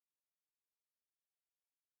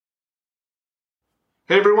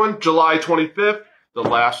Hey everyone, July 25th, the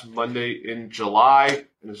last Monday in July,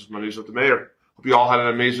 and this is Mondays with the Mayor. Hope you all had an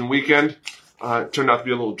amazing weekend. It turned out to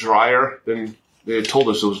be a little drier than they had told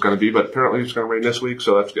us it was going to be, but apparently it's going to rain this week,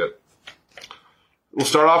 so that's good. We'll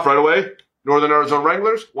start off right away. Northern Arizona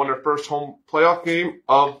Wranglers won their first home playoff game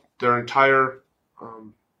of their entire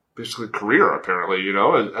basically career, apparently,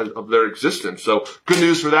 of their existence. So good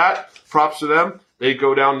news for that. Props to them. They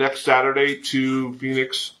go down next Saturday to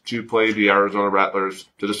Phoenix to play the Arizona Rattlers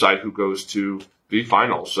to decide who goes to the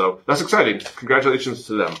finals. So that's exciting. Congratulations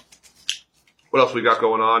to them. What else we got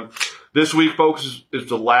going on? This week, folks, is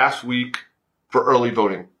the last week for early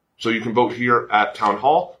voting. So you can vote here at Town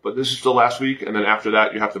Hall, but this is the last week, and then after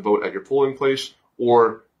that, you have to vote at your polling place,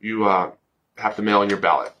 or you have to mail in your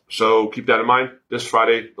ballot. So keep that in mind. This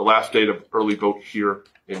Friday, the last day of early vote here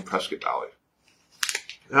in Prescott Valley.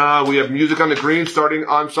 We have Music on the Green starting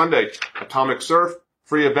on Sunday. Atomic Surf,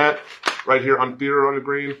 free event right here on Theater on the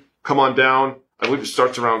Green. Come on down. I believe it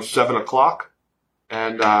starts around 7 o'clock.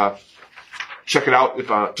 And check it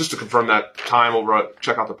out. Just to confirm that time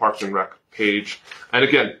check out the Parks and Rec page. And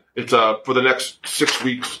again, it's for the next 6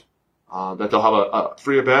 weeks that they'll have a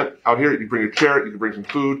free event out here. You can bring your chair, you can bring some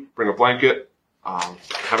food, bring a blanket,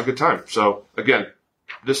 have a good time. So again,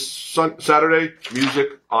 this Saturday,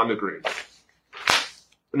 Music on the Green.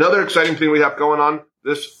 Another exciting thing we have going on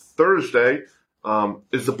this Thursday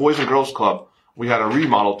is the Boys and Girls Club. We had a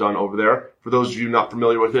remodel done over there. For those of you not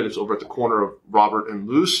familiar with it, it's over at the corner of Robert and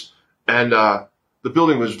Luce. And the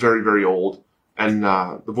building was very, very old. And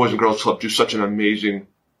the Boys and Girls Club do such an amazing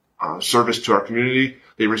service to our community.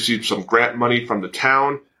 They received some grant money from the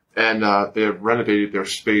town, and they have renovated their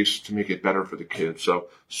space to make it better for the kids. So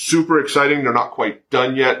super exciting. They're not quite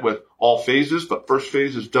done yet with all phases, but first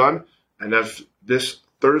phase is done. And that's this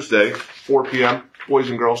Thursday, 4 p.m.,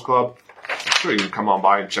 Boys and Girls Club. I'm sure you can come on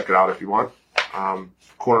by and check it out if you want.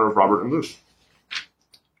 Corner of Robert and Luce.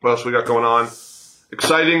 What else we got going on?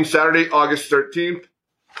 Exciting Saturday, August 13th,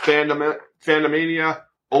 Fandomania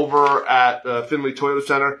over at the Findlay Toyota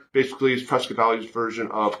Center. Basically, it's Prescott Valley's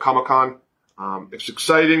version of Comic-Con. It's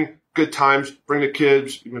exciting, good times. Bring the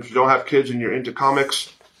kids, even if you don't have kids and you're into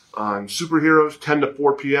comics. Superheroes, 10 to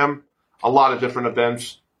 4 p.m. A lot of different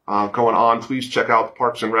events going on. Please check out the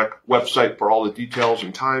Parks and Rec website for all the details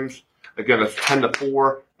and times. Again, it's 10 to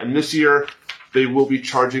 4. And this year, they will be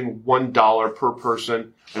charging $1 per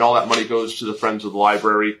person. And all that money goes to the Friends of the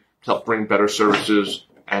Library to help bring better services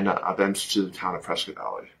and events to the town of Prescott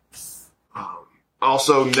Valley.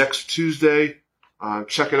 Also, next Tuesday,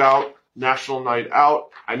 check it out, National Night Out.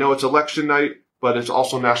 I know it's election night, but it's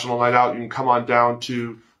also National Night Out. You can come on down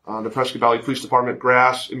to the Prescott Valley Police Department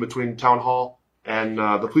grass in between Town Hall and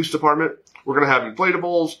the police department. We're going to have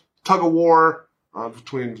inflatables, tug-of-war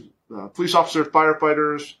between police officers,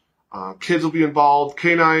 firefighters. Kids will be involved,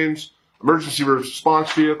 canines, emergency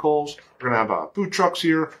response vehicles. We're going to have food trucks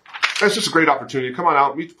here. It's just a great opportunity. Come on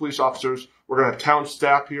out, meet the police officers. We're going to have town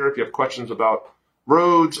staff here. If you have questions about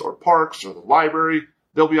roads or parks or the library,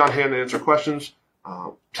 they'll be on hand to answer questions.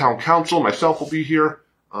 Town council, myself will be here.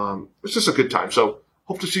 It's just a good time. So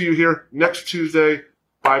hope to see you here next Tuesday,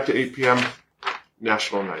 5 to 8 p.m.,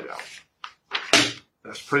 National Night Out.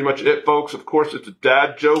 That's pretty much it, folks. Of course, it's a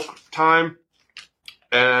dad joke time.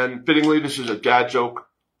 And fittingly, this is a dad joke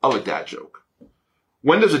of a dad joke.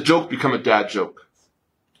 When does a joke become a dad joke?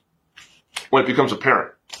 When it becomes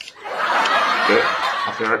apparent. Okay?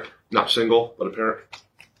 A parent, not single, but a parent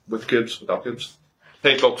with kids, without kids.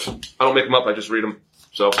 Hey, folks, I don't make them up, I just read them.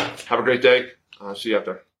 So have a great day. See you out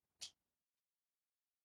there.